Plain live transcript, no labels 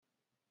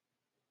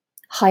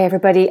Hi,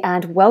 everybody,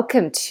 and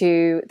welcome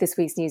to this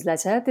week's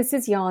newsletter. This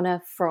is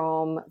Yana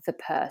from The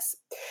Purse.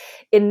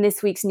 In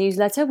this week's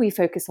newsletter, we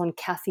focus on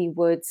Cathie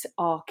Wood's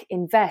ARK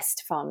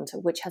Invest fund,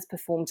 which has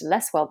performed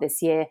less well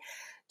this year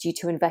due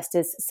to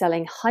investors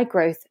selling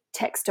high-growth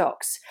tech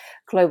stocks.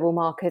 Global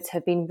markets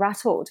have been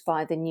rattled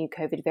by the new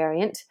COVID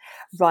variant,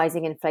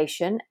 rising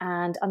inflation,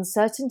 and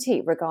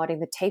uncertainty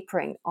regarding the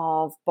tapering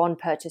of bond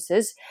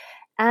purchases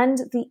and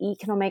the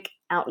economic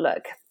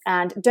outlook.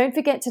 And don't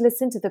forget to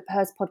listen to the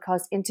Purse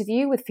podcast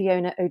interview with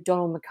Fiona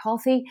O'Donnell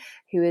McCarthy,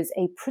 who is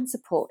a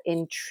principal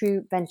in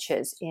True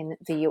Ventures in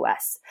the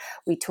US.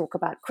 We talk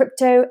about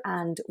crypto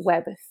and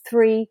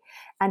Web3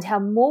 and how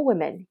more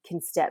women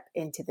can step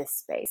into this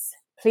space.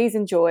 Please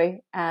enjoy,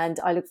 and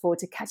I look forward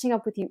to catching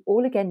up with you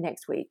all again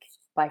next week.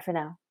 Bye for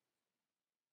now.